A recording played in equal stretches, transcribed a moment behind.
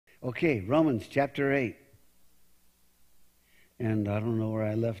Okay, Romans chapter 8. And I don't know where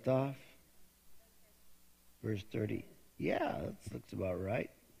I left off. Verse 30. Yeah, that looks about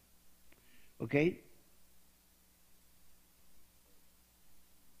right. Okay.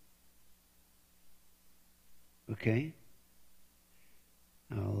 Okay.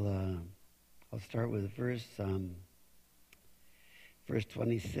 I'll start with verse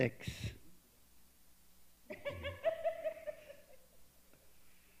 26.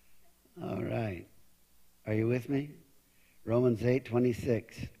 All right. Are you with me? Romans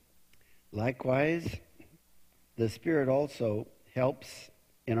 8:26. Likewise, the Spirit also helps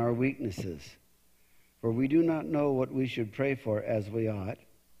in our weaknesses, for we do not know what we should pray for as we ought,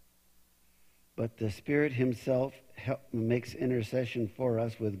 but the Spirit himself makes intercession for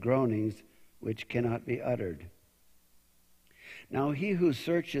us with groanings which cannot be uttered. Now he who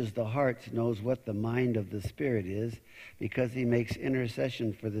searches the hearts knows what the mind of the Spirit is, because he makes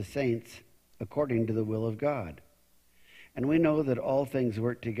intercession for the saints according to the will of God. And we know that all things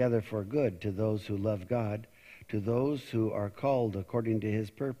work together for good to those who love God, to those who are called according to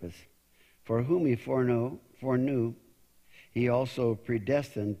his purpose. For whom he foreknew, he also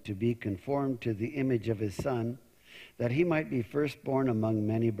predestined to be conformed to the image of his Son, that he might be firstborn among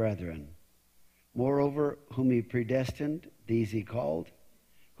many brethren. Moreover, whom he predestined, these he called.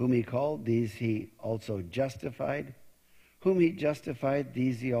 Whom he called, these he also justified. Whom he justified,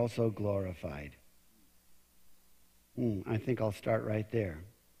 these he also glorified. I think I'll start right there.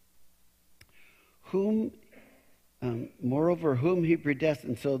 Moreover, whom he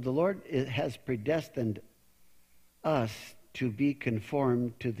predestined. So the Lord has predestined us to be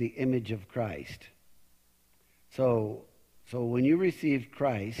conformed to the image of Christ. So when you received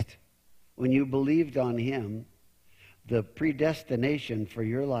Christ, when you believed on him, the predestination for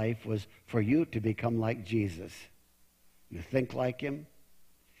your life was for you to become like Jesus. You think like him,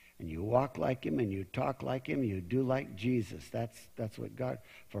 and you walk like him, and you talk like him, you do like Jesus. That's what God,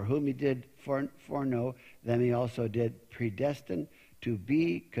 for whom he did foreknow, them he also did predestine to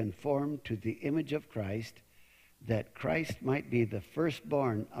be conformed to the image of Christ, that Christ might be the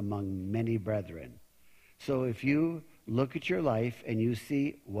firstborn among many brethren. So if you look at your life and you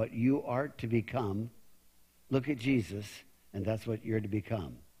see what you are to become, look at Jesus, and that's what you're to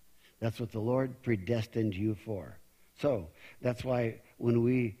become. That's what the Lord predestined you for. So that's why when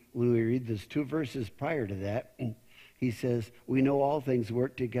we read those two verses prior to that, he says, we know all things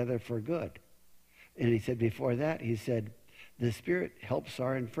work together for good. And he said before that, he said, the Spirit helps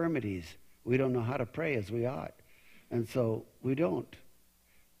our infirmities. We don't know how to pray as we ought. And so we don't.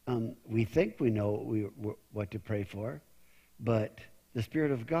 We think we know what to pray for, but the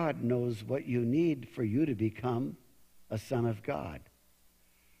Spirit of God knows what you need for you to become a son of God.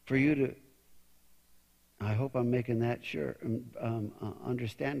 For you to, I hope I'm making that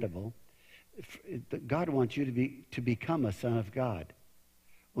understandable. God wants you to become a son of God.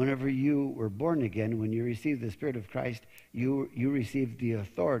 Whenever you were born again, when you received the Spirit of Christ, you received the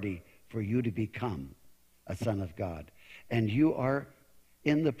authority for you to become a son of God. And you are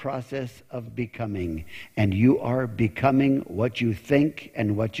in the process of becoming. And you are becoming what you think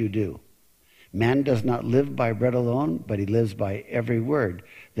and what you do. Man does not live by bread alone, but he lives by every word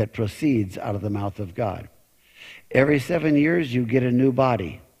that proceeds out of the mouth of God. Every 7 years, you get a new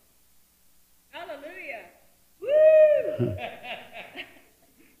body. Hallelujah. Woo!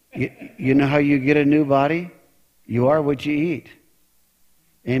 You know how you get a new body? You are what you eat.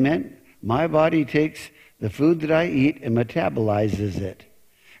 Amen? My body takes the food that I eat and metabolizes it.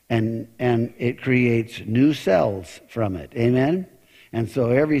 And it creates new cells from it. Amen? And so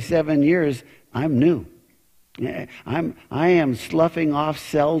every 7 years, I'm new. I am sloughing off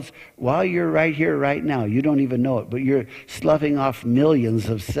cells while you're right here, right now. You don't even know it, but you're sloughing off millions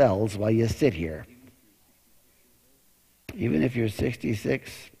of cells while you sit here. Even if you're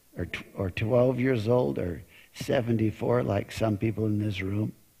 66 or 12 years old or 74, like some people in this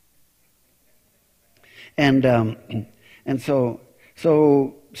room. And so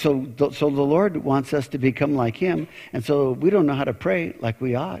the Lord wants us to become like him, and so we don't know how to pray like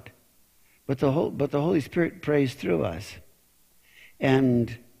we ought. But the Holy Spirit prays through us,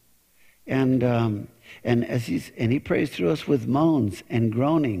 and he prays through us with moans and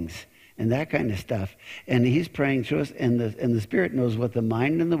groanings and that kind of stuff. And he's praying through us, and the Spirit knows what the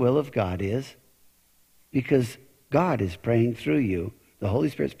mind and the will of God is, because God is praying through you. The Holy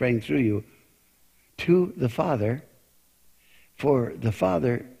Spirit's praying through you to the Father, for the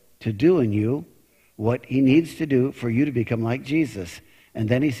Father to do in you what he needs to do for you to become like Jesus. And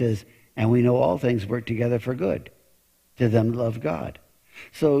then he says, and we know all things work together for good to them that love God.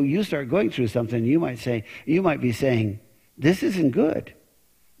 So you start going through something, you might be saying, this isn't good.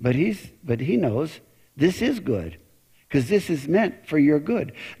 But he knows this is good, because this is meant for your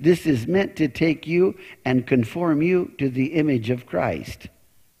good. This is meant to take you and conform you to the image of Christ.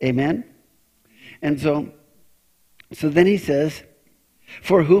 Amen? And so then he says,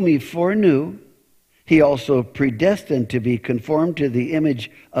 for whom he foreknew, he also predestined to be conformed to the image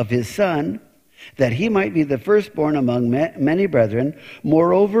of his Son, that he might be the firstborn among many brethren.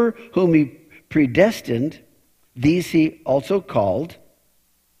 Moreover, whom he predestined, these he also called.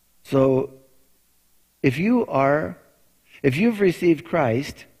 So if you've received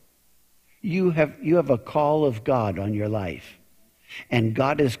Christ, you have a call of God on your life. And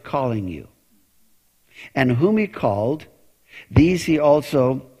God is calling you. And whom he called, these he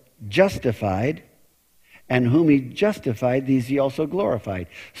also justified. And whom he justified, these he also glorified.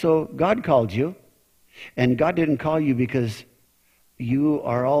 So God called you. And God didn't call you because you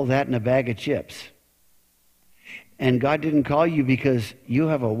are all that in a bag of chips. And God didn't call you because you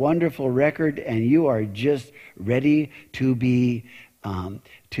have a wonderful record and you are just ready to be,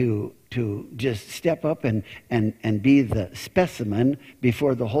 to just step up and be the specimen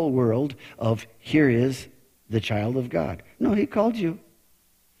before the whole world of here is the child of God. No, he called you.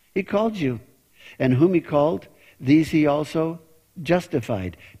 He called you. And whom he called, these he also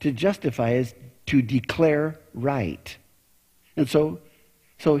justified. To justify is to declare right. And so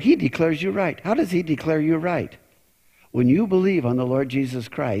he declares you right. How does he declare you right? When you believe on the Lord Jesus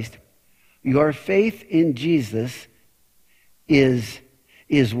Christ, your faith in Jesus is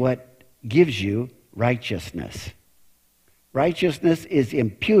what gives you righteousness. Righteousness is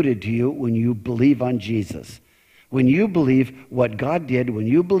imputed to you when you believe on Jesus. When you believe what God did, when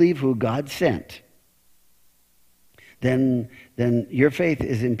you believe who God sent, then your faith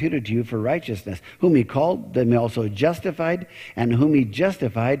is imputed to you for righteousness. Whom he called, them he also justified, and whom he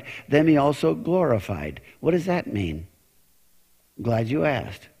justified, them he also glorified. What does that mean? I'm glad you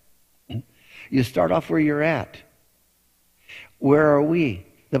asked. You start off where you're at. Where are we?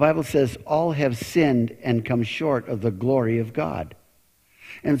 The Bible says all have sinned and come short of the glory of God.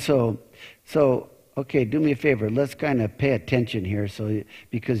 And so okay, do me a favor. Let's kind of pay attention here,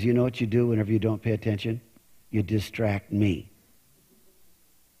 because you know what you do whenever you don't pay attention? You distract me.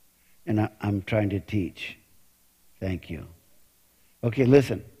 And I'm trying to teach. Thank you. Okay,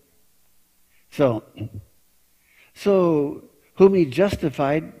 listen. So whom he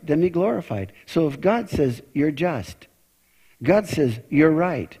justified, them he glorified. So if God says you're just, God says you're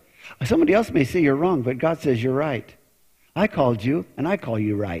right. Somebody else may say you're wrong, but God says you're right. I called you, and I call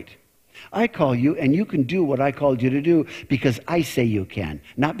you right. I call you, and you can do what I called you to do because I say you can,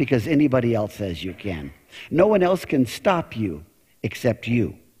 not because anybody else says you can. No one else can stop you except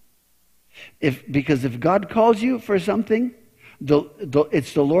you. Because if God calls you for something,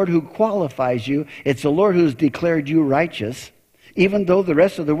 it's the Lord who qualifies you. It's the Lord who's declared you righteous, even though the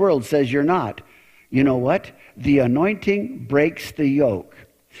rest of the world says you're not. You know what? The anointing breaks the yoke.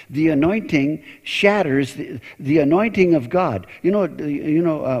 The anointing shatters the anointing of God.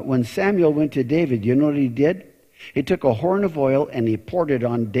 When Samuel went to David, you know what he did? He took a horn of oil and he poured it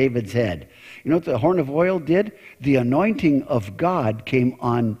on David's head. You know what the horn of oil did? The anointing of God came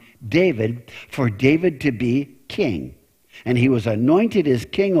on David for David to be king. And he was anointed as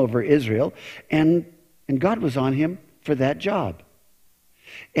king over Israel, and God was on him for that job.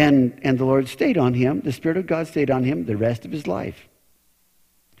 And the Lord stayed on him, the Spirit of God stayed on him the rest of his life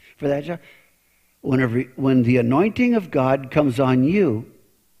for that job. When the anointing of God comes on you,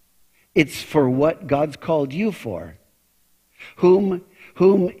 it's for what God's called you for. Whom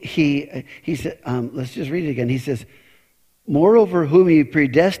he said, let's just read it again. He says, moreover, whom he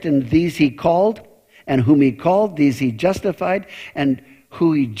predestined, these he called, and whom he called, these he justified, and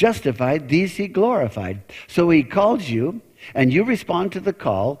who he justified, these he glorified. So he calls you, and you respond to the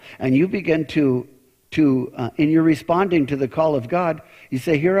call, and you begin to in your responding to the call of God, you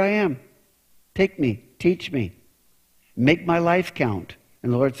say, here I am. Take me, teach me, make my life count.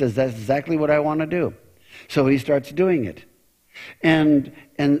 And the Lord says, that's exactly what I want to do. So he starts doing it. And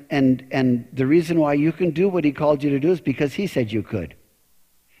the reason why you can do what he called you to do is because he said you could.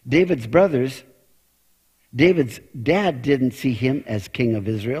 David's dad didn't see him as king of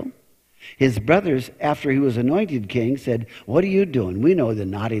Israel. His brothers, after he was anointed king, said, what are you doing? We know the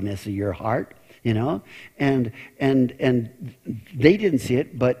naughtiness of your heart, and they didn't see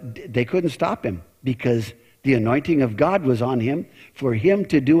it, but they couldn't stop him because the anointing of God was on him for him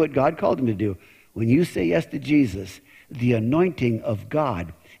to do what God called him to do. When you say yes to Jesus, the anointing of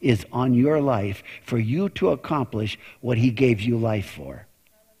God is on your life for you to accomplish what he gave you life for.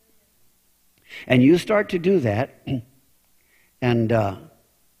 And you start to do that, and has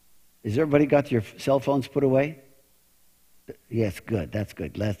everybody got your cell phones put away? Yes, good. That's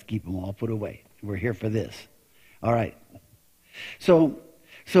good. Let's keep them all put away. We're here for this. All right. So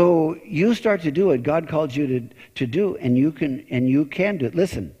you start to do what God called you to do, and you can do it.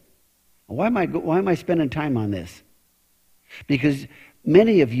 Listen, why am I spending time on this? Because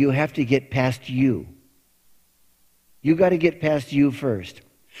many of you have to get past you. You got to get past you first.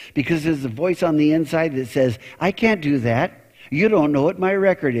 Because there's a voice on the inside that says, I can't do that. You don't know what my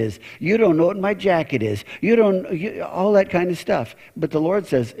record is. You don't know what my jacket is. All that kind of stuff. But the Lord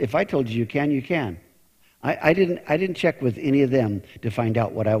says, if I told you can, you can. I didn't check with any of them to find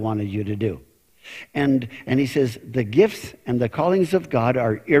out what I wanted you to do. And he says, the gifts and the callings of God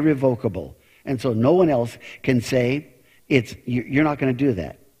are irrevocable. And so no one else can say, you're not going to do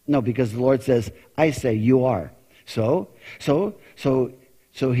that. No, because the Lord says, I say you are. So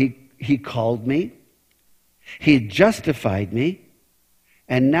he called me. He justified me,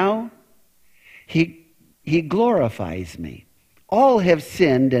 and now he glorifies me. All have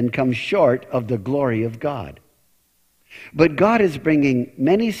sinned and come short of the glory of God. But God is bringing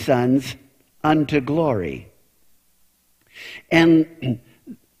many sons unto glory. And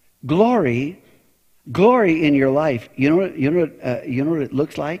glory in your life, you know what it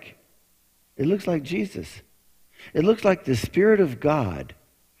looks like? It looks like Jesus. It looks like the Spirit of God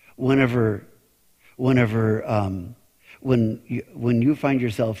when you find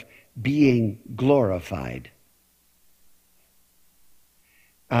yourself being glorified.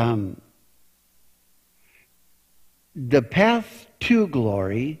 The path to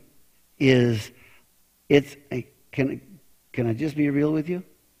glory is, can I just be real with you?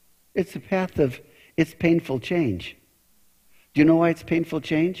 It's a path of, it's painful change. Do you know why it's painful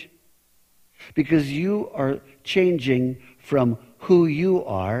change? Because you are changing from who you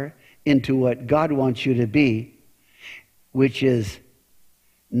are into what God wants you to be, which is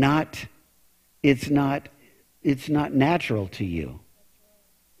it's not natural to you.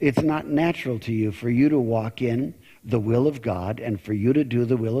 It's not natural to you for you to walk in the will of God and for you to do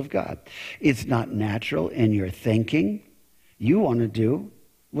the will of God. It's not natural in your thinking. You want to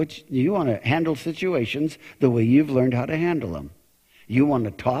handle situations the way you've learned how to handle them. You want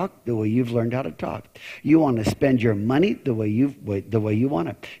to talk the way you've learned how to talk. You want to spend your money the way you want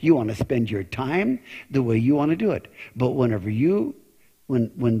it. You want to spend your time the way you want to do it. But when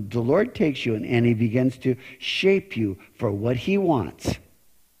the Lord takes you and he begins to shape you for what he wants,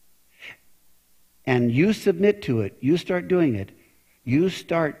 and you submit to it, you start doing it, you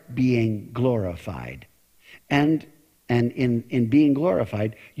start being glorified. And in being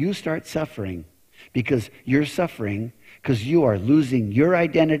glorified, you start suffering, because you're suffering because you are losing your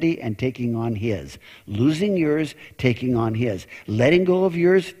identity and taking on his. Losing yours, taking on his. Letting go of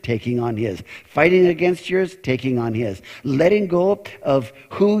yours, taking on his. Fighting against yours, taking on his. Letting go of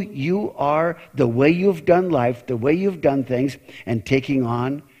who you are, the way you've done life, the way you've done things, and taking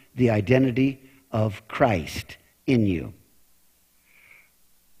on the identity of Christ in you.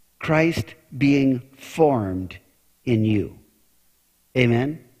 Christ being formed in you.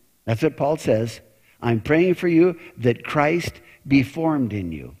 Amen? That's what Paul says. I'm praying for you that Christ be formed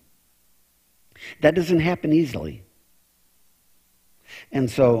in you. That doesn't happen easily.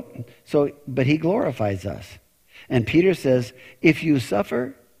 And but he glorifies us. And Peter says, if you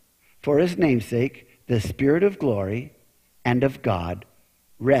suffer for his name's sake, the Spirit of glory and of God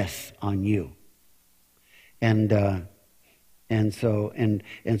rests on you. And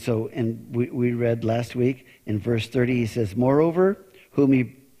we read last week in verse 30, he says, moreover, whom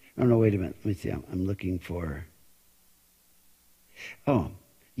he... Oh, no, wait a minute. Let me see. I'm looking for... Oh,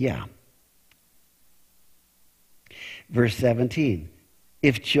 yeah. Verse 17.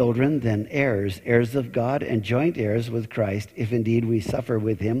 If children, then heirs, heirs of God and joint heirs with Christ, if indeed we suffer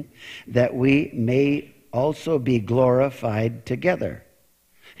with him, that we may also be glorified together.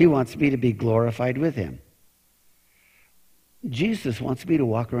 He wants me to be glorified with him. Jesus wants me to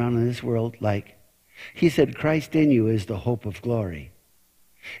walk around in this world like... He said, Christ in you is the hope of glory.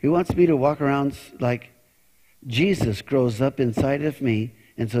 He wants me to walk around like Jesus grows up inside of me,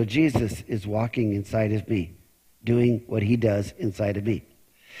 and so Jesus is walking inside of me, doing what he does inside of me.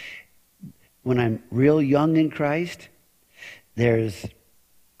 When I'm real young in Christ,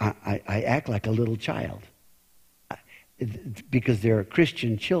 I act like a little child because there are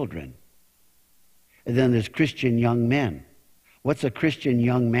Christian children. And then there's Christian young men. What's a Christian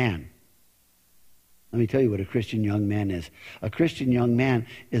young man? Let me tell you what a Christian young man is. A Christian young man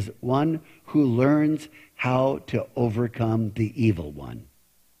is one who learns how to overcome the evil one.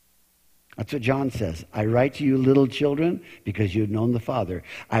 That's what John says. I write to you little children because you've known the Father.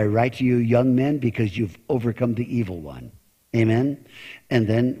 I write to you young men because you've overcome the evil one. Amen? And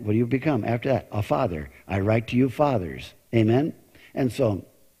then what do you become after that? A father. I write to you fathers. Amen? And so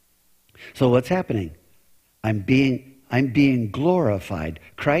what's happening? I'm being glorified.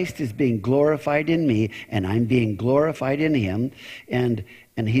 Christ is being glorified in me, and I'm being glorified in him. And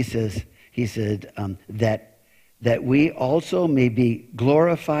he said that we also may be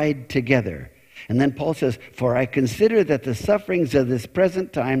glorified together. And then Paul says, for I consider that the sufferings of this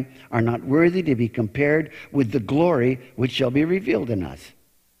present time are not worthy to be compared with the glory which shall be revealed in us.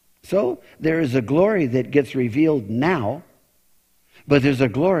 So there is a glory that gets revealed now, but there's a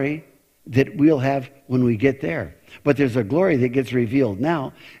glory that we'll have when we get there. But there's a glory that gets revealed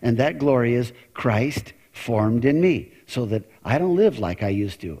now, and that glory is Christ formed in me, so that I don't live like I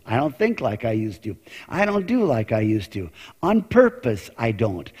used to. I don't think like I used to. I don't do like I used to. On purpose, I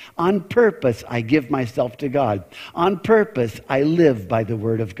don't. On purpose, I give myself to God. On purpose, I live by the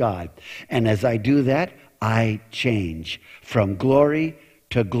word of God. And as I do that, I change from glory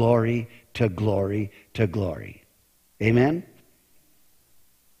to glory to glory to glory. Amen?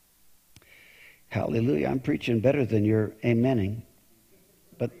 Hallelujah. I'm preaching better than you're amening.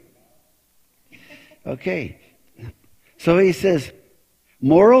 But, okay. So he says,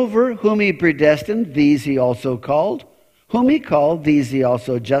 moreover, whom he predestined, these he also called. Whom he called, these he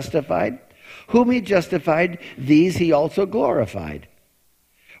also justified. Whom he justified, these he also glorified.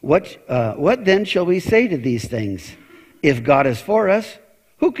 What then shall we say to these things? If God is for us,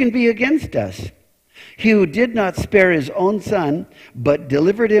 who can be against us? He who did not spare his own son, but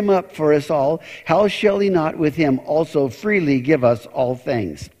delivered him up for us all, how shall he not with him also freely give us all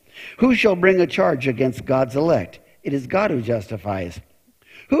things? Who shall bring a charge against God's elect? It is God who justifies.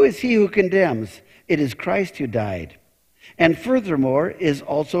 Who is he who condemns? It is Christ who died, and furthermore is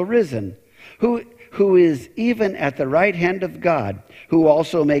also risen, who is even at the right hand of God, who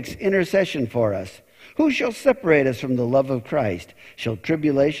also makes intercession for us. Who shall separate us from the love of Christ? Shall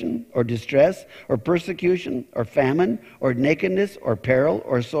tribulation, or distress, or persecution, or famine, or nakedness, or peril,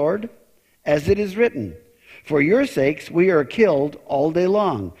 or sword? As it is written, for your sakes we are killed all day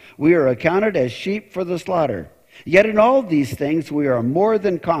long. We are accounted as sheep for the slaughter. Yet in all these things we are more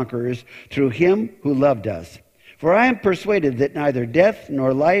than conquerors through him who loved us. For I am persuaded that neither death,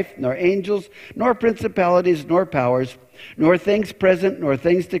 nor life, nor angels, nor principalities, nor powers, nor things present, nor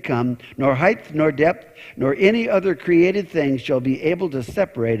things to come, nor height, nor depth, nor any other created thing shall be able to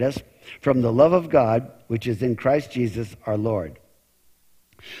separate us from the love of God, which is in Christ Jesus our Lord.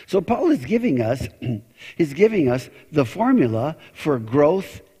 So Paul is giving us the formula for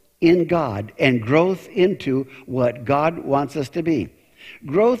growth in God and growth into what God wants us to be.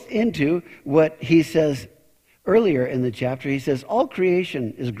 Growth into what he says earlier in the chapter. He says, all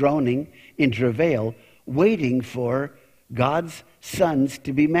creation is groaning in travail, waiting for God's sons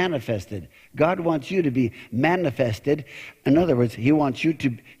to be manifested. God wants you to be manifested. In other words, he wants you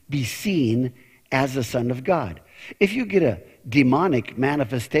to be seen as a son of God. If you get a demonic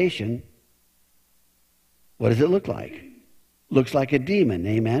manifestation, what does it look like? Looks like a demon,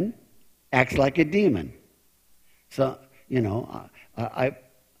 amen? Acts like a demon. So,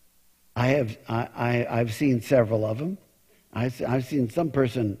 I've seen several of them. I've seen some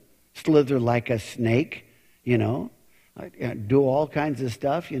person slither like a snake, do all kinds of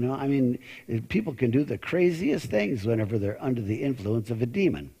stuff, I mean, people can do the craziest things whenever they're under the influence of a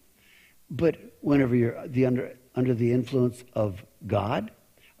demon. But whenever you're under the influence of God,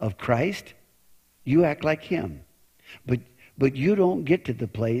 of Christ, you act like him. But you don't get to the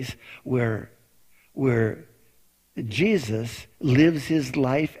place where Jesus lives his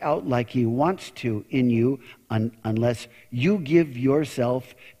life out like he wants to in you unless you give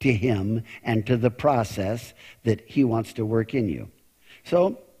yourself to him and to the process that he wants to work in you.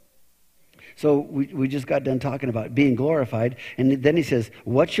 So we just got done talking about being glorified, and then he says,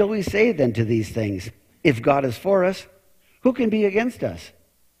 what shall we say then to these things? If God is for us, who can be against us?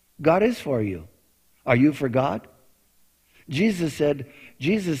 God is for you. Are you for God? Jesus said,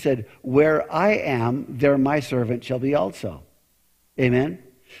 where I am, there my servant shall be also. Amen?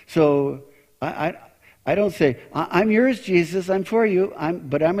 So I don't say, I'm yours, Jesus, I'm for you,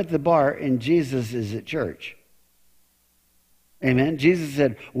 but I'm at the bar and Jesus is at church. Amen? Jesus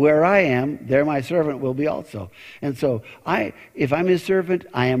said, where I am, there my servant will be also. And so if I'm his servant,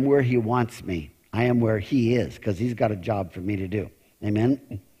 I am where he wants me. I am where he is, because he's got a job for me to do.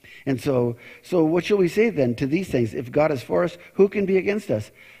 Amen? And so what shall we say then to these things? If God is for us, who can be against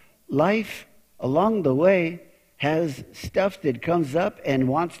us? Life along the way has stuff that comes up and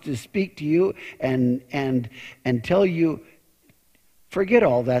wants to speak to you and tell you, forget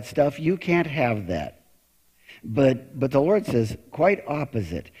all that stuff. You can't have that. But the Lord says quite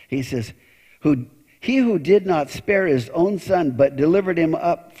opposite. He says, He who did not spare his own son, but delivered him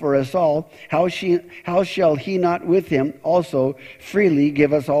up for us all, how shall he not with him also freely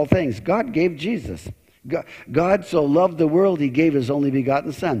give us all things? God gave Jesus. God so loved the world, he gave his only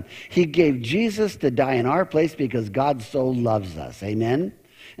begotten son. He gave Jesus to die in our place because God so loves us. Amen?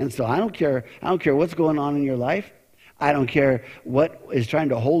 And so I don't care what's going on in your life. I don't care what is trying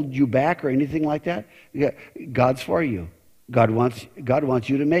to hold you back or anything like that. God's for you. God wants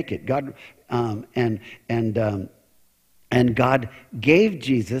you to make it. And God gave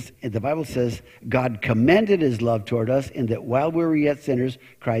Jesus, and the Bible says, God commended his love toward us in that while we were yet sinners,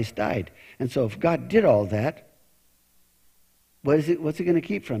 Christ died. And so if God did all that, what's he going to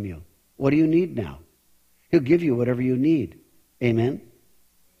keep from you? What do you need now? He'll give you whatever you need. Amen?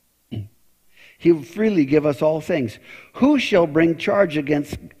 He will freely give us all things. Who shall bring charge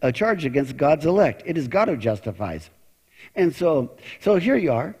against God's elect? It is God who justifies. And so here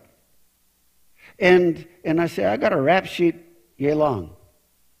you are. And I say, I got a rap sheet yay long.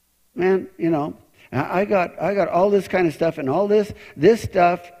 Man, I got all this kind of stuff, and all this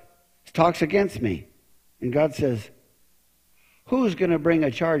stuff talks against me. And God says, who's going to bring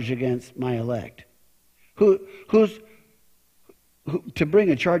a charge against my elect? Who's to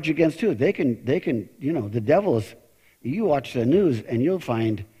bring a charge against who? They can, the devil is, you watch the news and you'll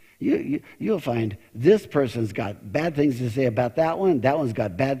find this person's got bad things to say about that one. That one's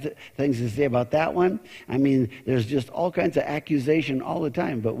got bad things to say about that one. I mean, there's just all kinds of accusation all the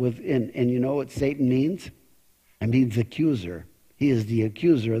time. But and you know what Satan means? It means accuser. He is the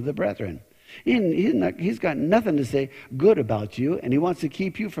accuser of the brethren. He's got nothing to say good about you, and he wants to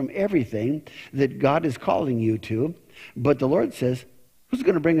keep you from everything that God is calling you to. But the Lord says, who's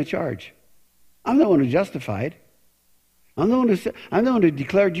going to bring a charge? I'm the one who justified. I'm the one who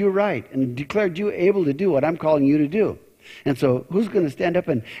declared you right and declared you able to do what I'm calling you to do. And so who's going to stand up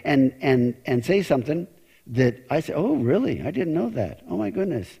and say something that I say, oh, really? I didn't know that. Oh, my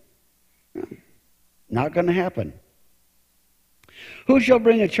goodness. Not going to happen. Who shall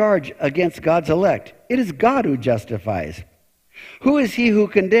bring a charge against God's elect? It is God who justifies. Who is he who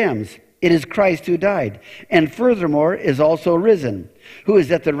condemns? It is Christ who died, and furthermore is also risen, who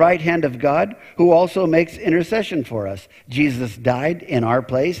is at the right hand of God, who also makes intercession for us. Jesus died in our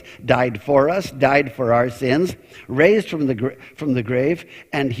place, died for us, died for our sins, raised from the grave,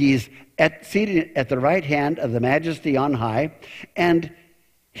 and he's seated at the right hand of the Majesty on high, and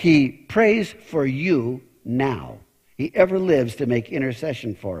he prays for you now. He ever lives to make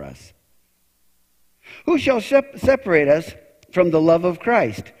intercession for us. Who shall separate us from the love of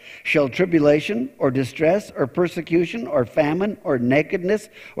Christ? Shall tribulation or distress or persecution or famine or nakedness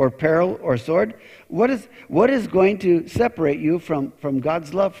or peril or sword? What is going to separate you from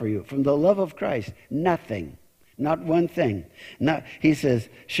God's love for you, from the love of Christ? Nothing. Not one thing. He says,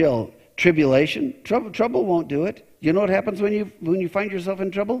 shall tribulation? Trouble won't do it. You know what happens when you find yourself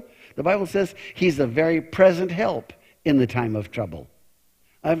in trouble? The Bible says he's a very present help in the time of trouble.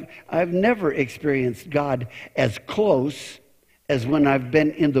 I've never experienced God as close as when I've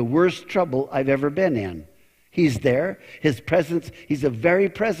been in the worst trouble I've ever been in. He's there. His presence, he's a very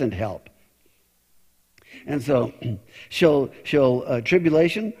present help. And so, shall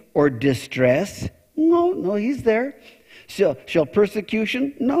tribulation or distress? No, he's there. Shall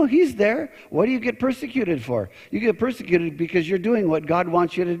persecution? No, he's there. What do you get persecuted for? You get persecuted because you're doing what God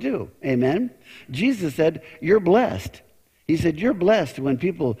wants you to do. Amen? Jesus said, you're blessed. He said, you're blessed when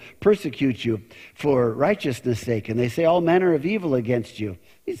people persecute you for righteousness' sake, and they say all manner of evil against you.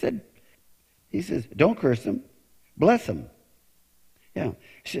 He says, don't curse them. Bless them. Yeah.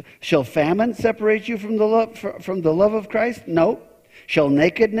 Shall famine separate you from the love of Christ? No. Shall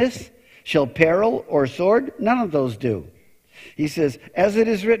nakedness, shall peril or sword? None of those do. He says, as it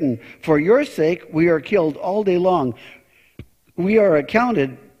is written, for your sake we are killed all day long. We are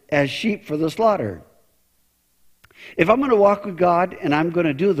accounted as sheep for the slaughter. If I'm going to walk with God and I'm going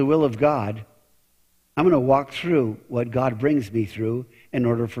to do the will of God, I'm going to walk through what God brings me through in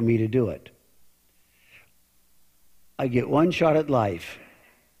order for me to do it. I get one shot at life.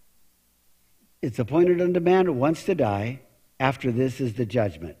 It's appointed unto man who wants to die. After this is the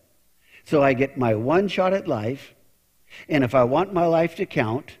judgment. So I get my one shot at life, and if I want my life to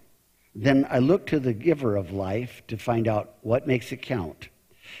count, then I look to the giver of life to find out what makes it count.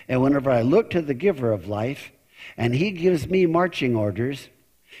 And whenever I look to the giver of life, and he gives me marching orders,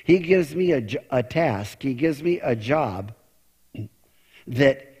 he gives me a task, he gives me a job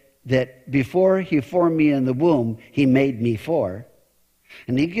that before he formed me in the womb, he made me for.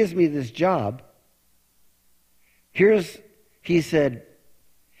 And he gives me this job. He said,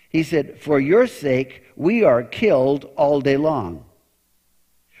 for your sake, we are killed all day long.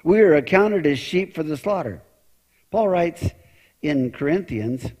 We are accounted as sheep for the slaughter. Paul writes in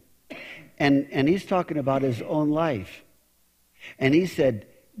Corinthians, and he's talking about his own life. And he said,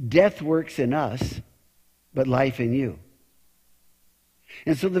 death works in us, but life in you.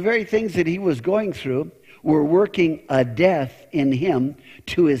 And so the very things that he was going through were working a death in him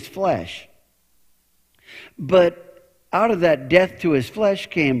to his flesh. But out of that death to his flesh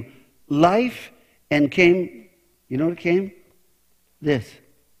came life, and came, you know what came? This.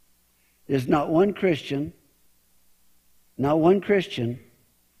 There's not one Christian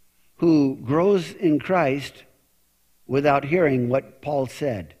who grows in Christ without hearing what Paul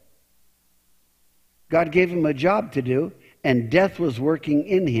said. God gave him a job to do, and death was working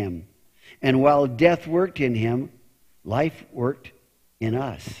in him. And while death worked in him, life worked in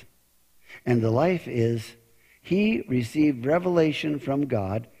us. And the life is, he received revelation from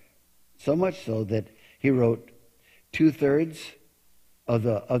God, so much so that he wrote 2/3 of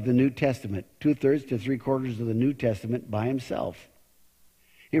the New Testament, 2/3 to 3/4 of the New Testament by himself.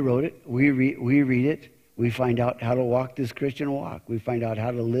 He wrote it. We read it. We find out how to walk this Christian walk. We find out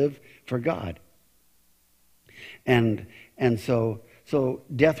how to live for God. And so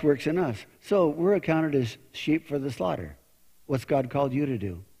death works in us. So we're accounted as sheep for the slaughter. What's God called you to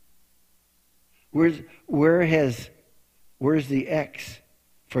do? Where's the X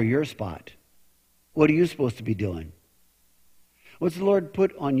for your spot? What are you supposed to be doing? What's the Lord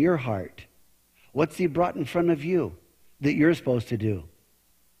put on your heart? What's he brought in front of you that you're supposed to do?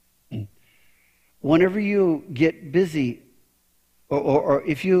 Whenever you get busy, or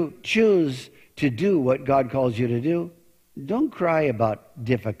if you choose to do what God calls you to do, don't cry about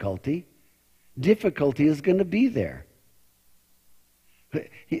difficulty. Difficulty is going to be there.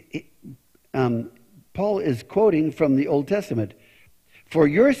 Paul is quoting from the Old Testament. For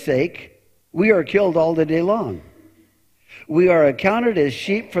your sake, we are killed all the day long. We are accounted as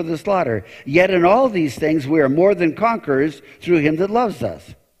sheep for the slaughter. Yet in all these things, we are more than conquerors through him that loves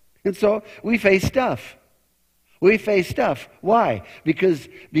us. And so we face stuff. We face stuff. Why? Because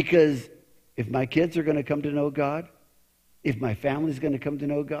if my kids are going to come to know God, if my family's going to come to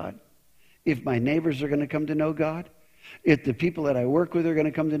know God, if my neighbors are going to come to know God, if the people that I work with are going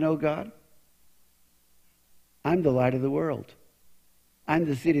to come to know God, I'm the light of the world. I'm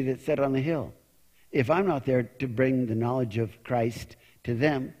the city that's set on the hill. If I'm not there to bring the knowledge of Christ to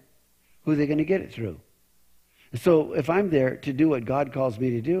them, who are they going to get it through? So if I'm there to do what God calls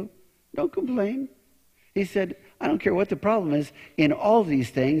me to do, don't complain. He said, I don't care what the problem is. In all these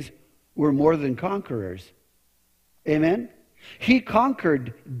things, we're more than conquerors. Amen? He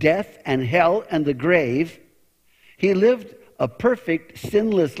conquered death and hell and the grave. He lived a perfect,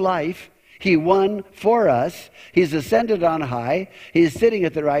 sinless life. He won for us. He's ascended on high. He's sitting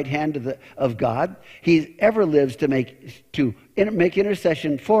at the right hand of God. He ever lives to make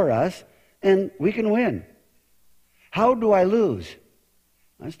intercession for us, and we can win. How do I lose?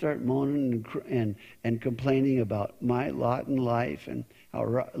 I start moaning and complaining about my lot in life and how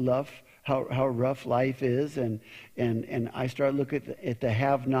rough life is, and I start looking at the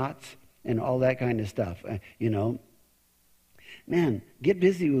have-nots and all that kind of stuff. Man, get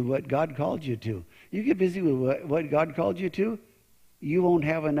busy with what God called you to. You get busy with what God called you to, you won't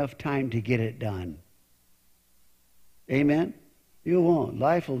have enough time to get it done. Amen? You won't.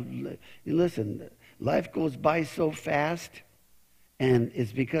 Listen, life goes by so fast, and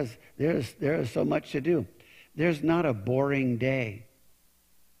it's because there is so much to do. There's not a boring day.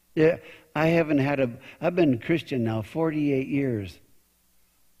 Yeah, I've been a Christian now 48 years.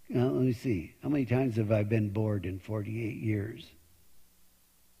 Let me see. How many times have I been bored in 48 years?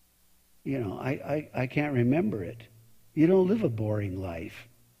 I can't remember it. You don't live a boring life.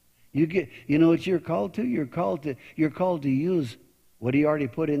 You know what you're called to? You're called to use what he already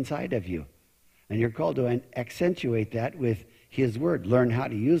put inside of you. And you're called to accentuate that with his word. Learn how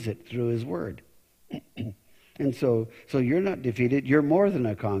to use it through his word. And so you're not defeated. You're more than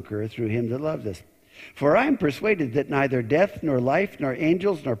a conqueror through him that loves us. For I am persuaded that neither death, nor life, nor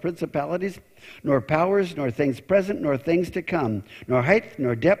angels, nor principalities, nor powers, nor things present, nor things to come, nor height,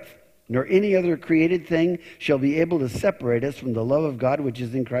 nor depth, nor any other created thing shall be able to separate us from the love of God which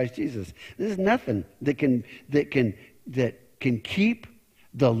is in Christ Jesus. There's nothing that can keep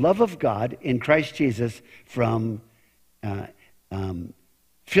the love of God in Christ Jesus from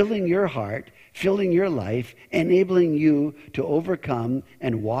filling your heart, filling your life, enabling you to overcome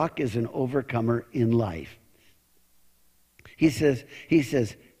and walk as an overcomer in life. He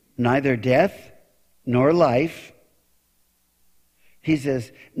says, neither death nor life. He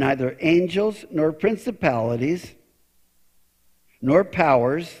says, neither angels nor principalities nor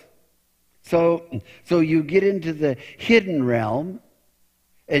powers. So you get into the hidden realm,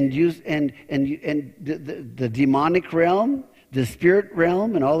 and the demonic realm, the spirit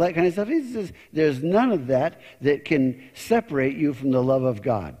realm, and all that kind of stuff. He says there's none of that that can separate you from the love of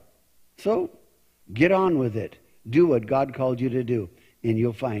God. So get on with it. Do what God called you to do, and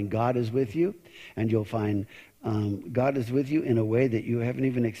you'll find God is with you, and you'll find God is with you in a way that you haven't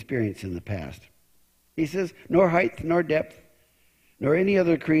even experienced in the past. He says, nor height, nor depth, nor any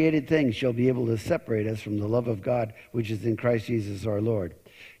other created thing shall be able to separate us from the love of God, which is in Christ Jesus our Lord.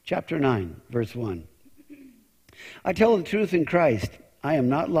 Chapter 9, verse 1. I tell the truth in Christ. I am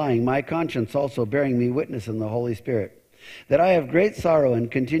not lying. My conscience also bearing me witness in the Holy Spirit, that I have great sorrow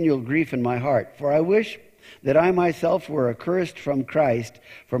and continual grief in my heart. For I wish that I myself were accursed from Christ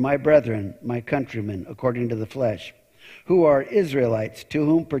for my brethren, my countrymen, according to the flesh, who are Israelites, to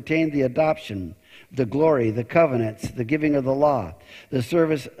whom pertain the adoption, the glory, the covenants, the giving of the law, the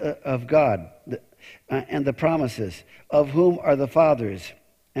service of God, and the promises, of whom are the fathers,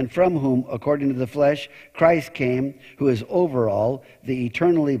 and from whom, according to the flesh, Christ came, who is over all, the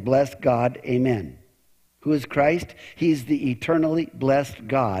eternally blessed God. Amen. Who is Christ? He's the eternally blessed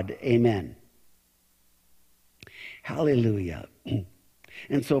God. Amen. Hallelujah.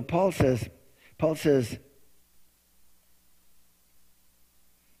 And so Paul says,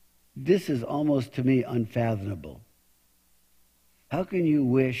 this is almost to me unfathomable. How can you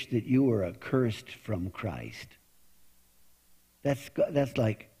wish that you were accursed from Christ? That's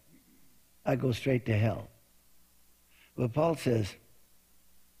like, I go straight to hell. But Paul says,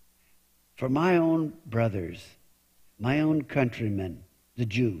 for my own brothers, my own countrymen, the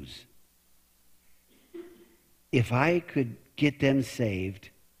Jews, if I could get them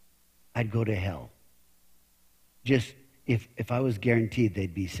saved, I'd go to hell. Just if I was guaranteed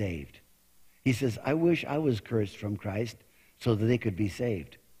they'd be saved. He says, I wish I was cursed from Christ so that they could be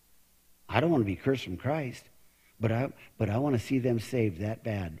saved. I don't want to be cursed from Christ, but I want to see them saved that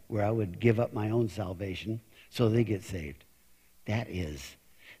bad, where I would give up my own salvation so they get saved. That is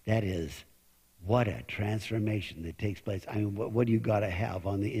what a transformation that takes place. I mean, what do you got to have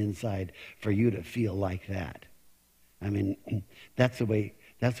on the inside for you to feel like that? I mean, that's the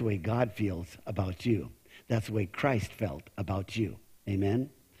way God feels about you. That's the way Christ felt about you.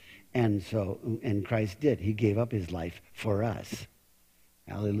 Amen? And Christ did. He gave up his life for us.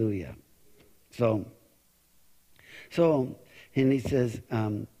 Hallelujah. So, and he says,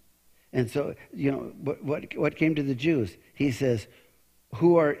 and so, you know, what came to the Jews? He says,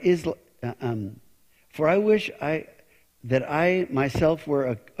 who are for I wish that I myself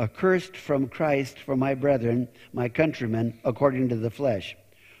were accursed from Christ for my brethren, my countrymen, according to the flesh,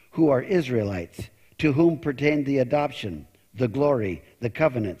 who are Israelites, to whom pertain the adoption, the glory, the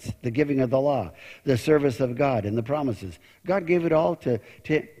covenants, the giving of the law, the service of God, and the promises. God gave it all to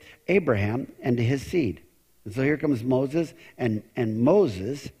Abraham and to his seed. And so here comes Moses, and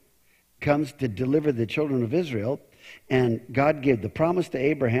Moses comes to deliver the children of Israel, and God gave the promise to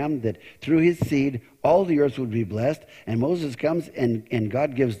Abraham that through his seed all the earth would be blessed, and Moses comes and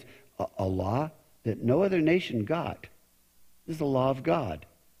God gives a law that no other nation got. This is the law of God.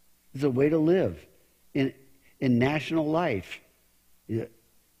 This is a way to live in national life. You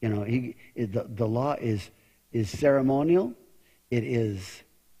know, the law is ceremonial, it's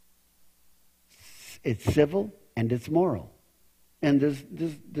civil, and it's moral. And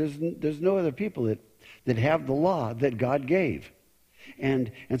there's no other people that have the law that God gave.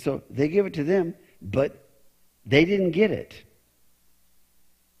 And so they give it to them, but they didn't get it.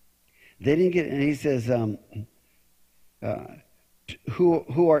 They didn't get it. And he says,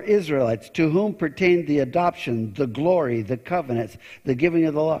 who are Israelites, to whom pertain the adoption, the glory, the covenants, the giving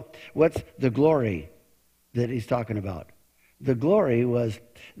of the law. What's the glory that he's talking about? The glory was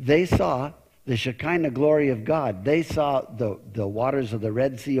they saw the Shekinah glory of God. They saw the waters of the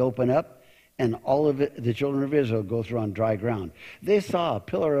Red Sea open up, and all of it, the children of Israel go through on dry ground. They saw a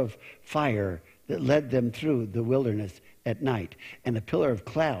pillar of fire that led them through the wilderness at night, and a pillar of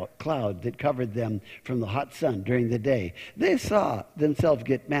cloud that covered them from the hot sun during the day. They saw themselves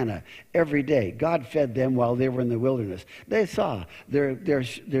get manna every day. God fed them while they were in the wilderness. They saw their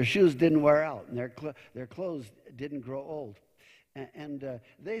shoes didn't wear out, and their clothes didn't grow old. And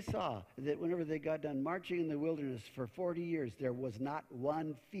they saw that whenever they got done marching in the wilderness for 40 years, there was not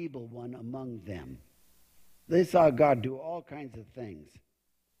one feeble one among them. They saw God do all kinds of things.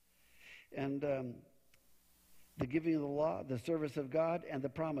 And the giving of the law, the service of God, and the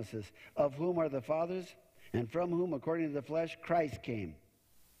promises, of whom are the fathers, and from whom, according to the flesh, Christ came,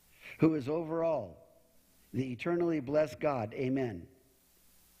 who is over all, the eternally blessed God. Amen.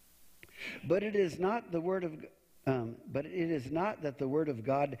 But it is not the word of But it is not that the word of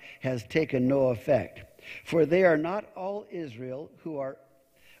God has taken no effect. For they are not all Israel who are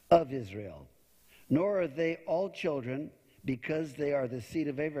of Israel. Nor are they all children, because they are the seed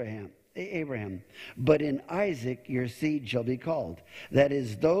of Abraham. But in Isaac your seed shall be called. That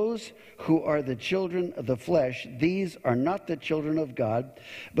is, those who are the children of the flesh, these are not the children of God,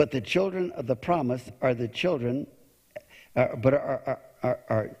 but the children of the promise are the children, are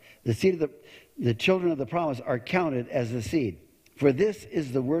the seed of the children of the promise are counted as the seed. For this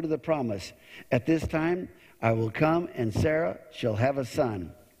is the word of the promise. At this time I will come, and Sarah shall have a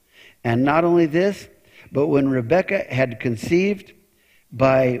son. And not only this, but when Rebekah had conceived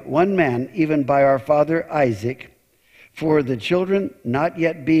by one man, even by our father Isaac, for the children not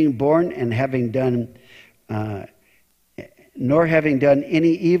yet being born and nor having done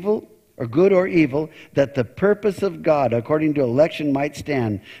any evil, or good or evil, that the purpose of God according to election might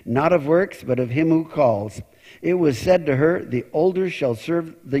stand, not of works, but of him who calls. It was said to her, the older shall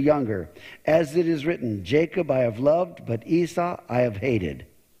serve the younger. As it is written, Jacob I have loved, but Esau I have hated.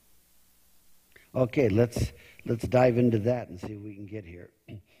 Okay, let's dive into that and see if we can get here.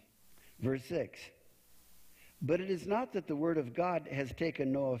 Verse 6. But it is not that the word of God has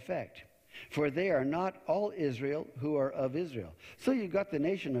taken no effect, for they are not all Israel who are of Israel. So you've got the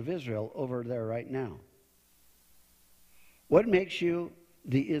nation of Israel over there right now. What makes you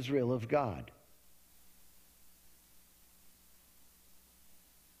the Israel of God?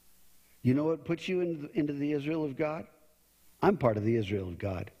 You know what puts you into the Israel of God? I'm part of the Israel of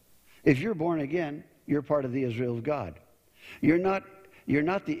God. If you're born again, you're part of the Israel of God. You're not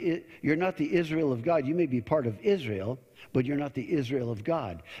the Israel of God. You may be part of Israel, but you're not the Israel of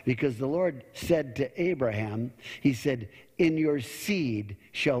God. Because the Lord said to Abraham, he said, in your seed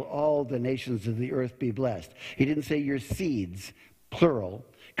shall all the nations of the earth be blessed. He didn't say your seeds, plural,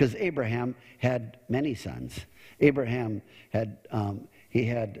 because Abraham had many sons. Abraham had he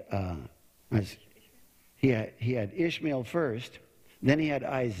had Ishmael first, then he had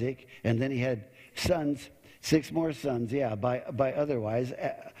Isaac, and then he had sons, 6 more sons, by other wives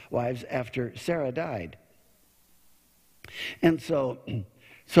after Sarah died. And so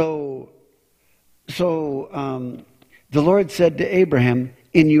the Lord said to Abraham,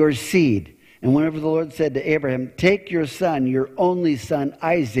 in your seed. And whenever the Lord said to Abraham, take your son, your only son,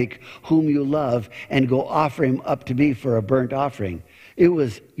 Isaac, whom you love, and go offer him up to me for a burnt offering. It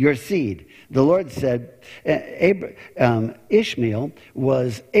was your seed. The Lord said, Ishmael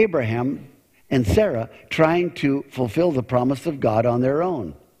was Abraham and Sarah trying to fulfill the promise of God on their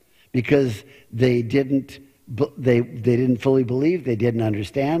own, because they didn't fully believe, they didn't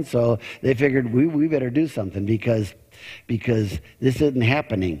understand, so they figured we better do something because this isn't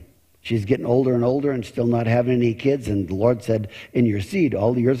happening. She's getting older and older and still not having any kids, and the Lord said, in your seed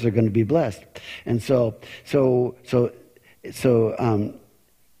all the earth are going to be blessed. And so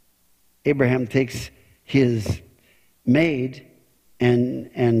Abraham takes his maid,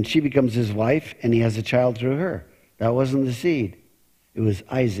 and she becomes his wife, and he has a child through her. That wasn't the seed. It was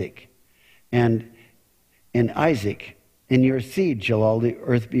Isaac. And in Isaac, in your seed shall all the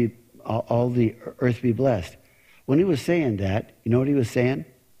earth be blessed. When he was saying that, you know what he was saying?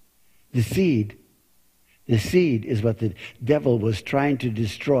 The seed is what the devil was trying to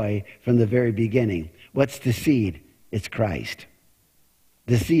destroy from the very beginning. What's the seed? It's Christ.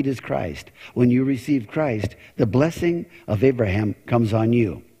 The seed is Christ. When you receive Christ, the blessing of Abraham comes on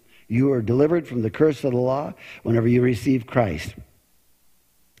you. You are delivered from the curse of the law whenever you receive Christ.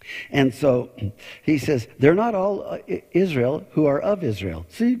 And so he says, they're not all Israel who are of Israel.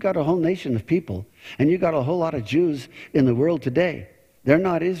 So you've got a whole nation of people, and you've got a whole lot of Jews in the world today. They're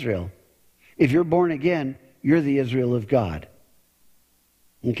not Israel. If you're born again, you're the Israel of God.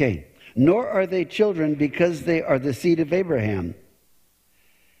 Okay. Nor are they children because they are the seed of Abraham.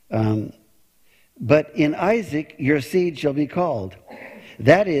 But in Isaac your seed shall be called.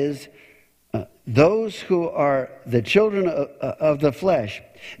 That is, those who are the children of the flesh,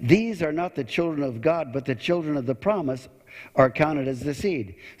 these are not the children of God, but the children of the promise are counted as the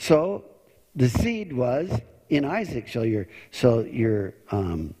seed. So the seed was, in Isaac shall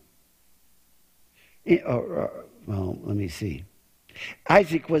well, let me see.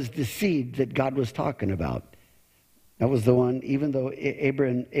 Isaac was the seed that God was talking about. That was the one, even though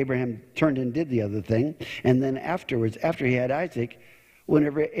Abraham turned and did the other thing. And then afterwards, after he had Isaac,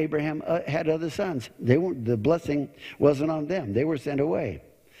 whenever Abraham had other sons, the blessing wasn't on them. They were sent away.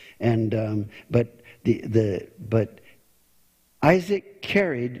 And but Isaac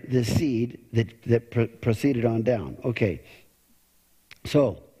carried the seed that proceeded on down. Okay.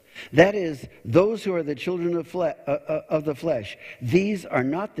 So that is, those who are the children of the flesh, these are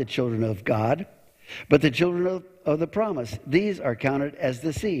not the children of God, but the children of the promise. These are counted as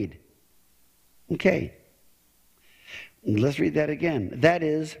the seed. Okay. Let's read that again. That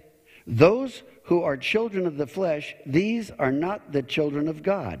is, those who are children of the flesh, these are not the children of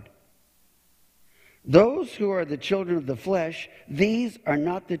God. Those who are the children of the flesh, these are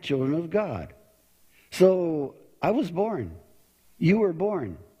not the children of God. So I was born. You were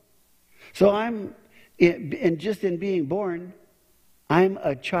born. So and just in being born, I'm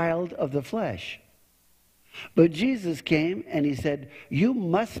a child of the flesh. But Jesus came and he said, you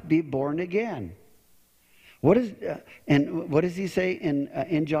must be born again. What does he say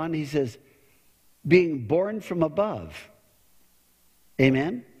in John? He says, being born from above.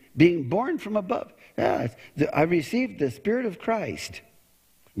 Amen? Being born from above. Yeah, I received the Spirit of Christ.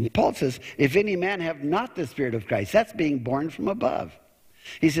 And Paul says, if any man have not the Spirit of Christ, that's being born from above.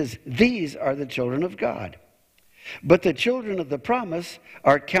 He says, these are the children of God. But the children of the promise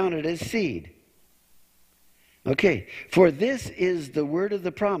are counted as seed. Okay, for this is the word of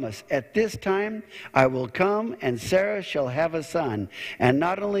the promise. At this time I will come, and Sarah shall have a son. And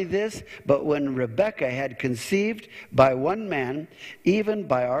not only this, but when Rebekah had conceived by one man, even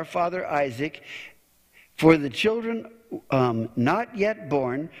by our father Isaac, for the children not yet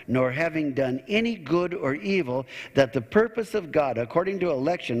born, nor having done any good or evil, that the purpose of God according to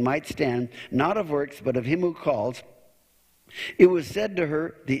election might stand, not of works, but of him who calls, it was said to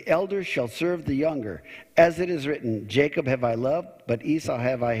her, the elder shall serve the younger. As it is written, Jacob have I loved, but Esau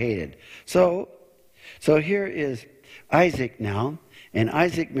have I hated. So here is Isaac now, and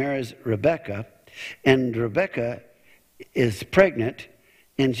Isaac marries Rebekah, and Rebekah is pregnant,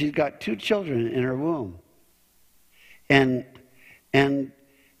 and she's got 2 children in her womb. And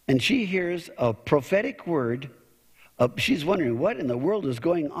she hears a prophetic word. She's wondering, what in the world is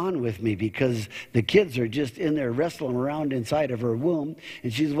going on with me? Because the kids are just in there wrestling around inside of her womb.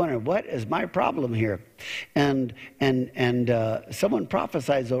 And she's wondering, what is my problem here? And someone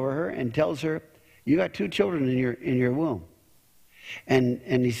prophesies over her and tells her, you got 2 children in your womb.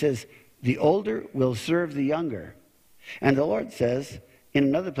 And he says, the older will serve the younger. And the Lord says, in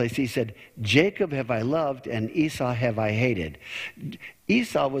another place, he said, Jacob have I loved, and Esau have I hated.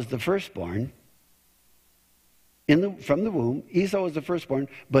 Esau was the firstborn. From the womb, Esau was the firstborn,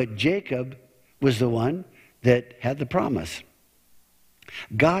 but Jacob was the one that had the promise.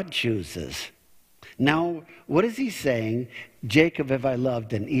 God chooses. Now, what is he saying? Jacob have I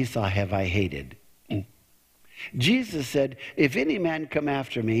loved, and Esau have I hated. Jesus said, if any man come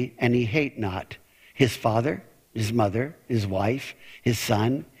after me, and he hate not his father, his mother, his wife, his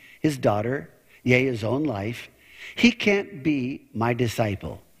son, his daughter, yea, his own life, he can't be my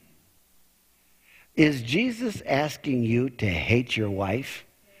disciple. Is Jesus asking you to hate your wife,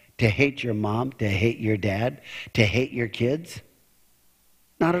 to hate your mom, to hate your dad, to hate your kids?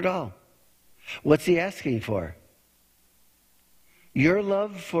 Not at all. What's he asking for? Your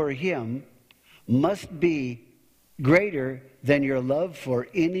love for him must be greater than your love for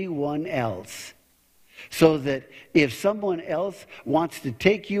anyone else. So that if someone else wants to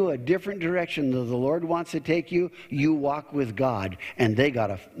take you a different direction than the Lord wants to take you, you walk with God, and they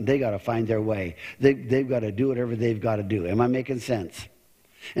gotta find their way. They've got to do whatever they've got to do. Am I making sense?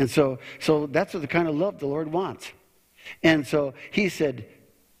 And so that's what the kind of love the Lord wants. And so he said,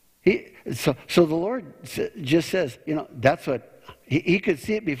 so the Lord just says, that's what he could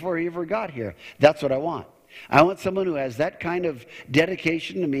see it before he ever got here. That's what I want. I want someone who has that kind of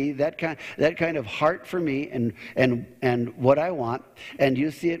dedication to me, that kind of heart for me and what I want. And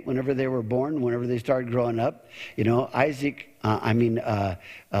you see it whenever they were born, whenever they started growing up.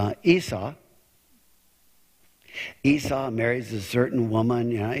 Esau marries a certain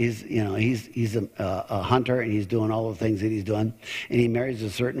woman. He's a hunter, and he's doing all the things that he's doing. And he marries a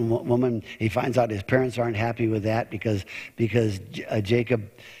certain woman. He finds out his parents aren't happy with that because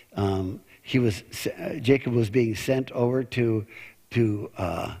Jacob. Jacob was being sent over to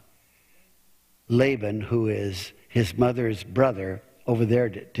Laban, who is his mother's brother, over there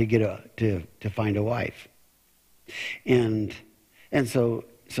to find a wife. And so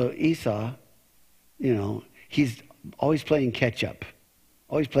Esau, he's always playing catch up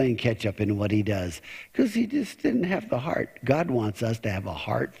in what he does, because he just didn't have the heart. God wants us to have a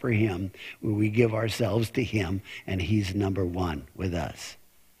heart for him, where we give ourselves to him, and he's number one with us.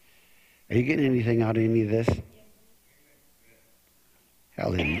 Are you getting anything out of any of this?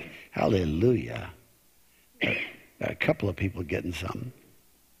 Hallelujah. Got a couple of people getting something.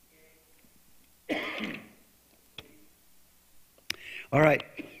 All right.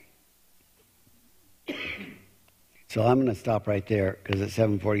 So I'm going to stop right there because it's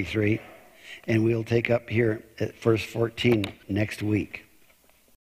 7:43, and we'll take up here at verse 14 next week.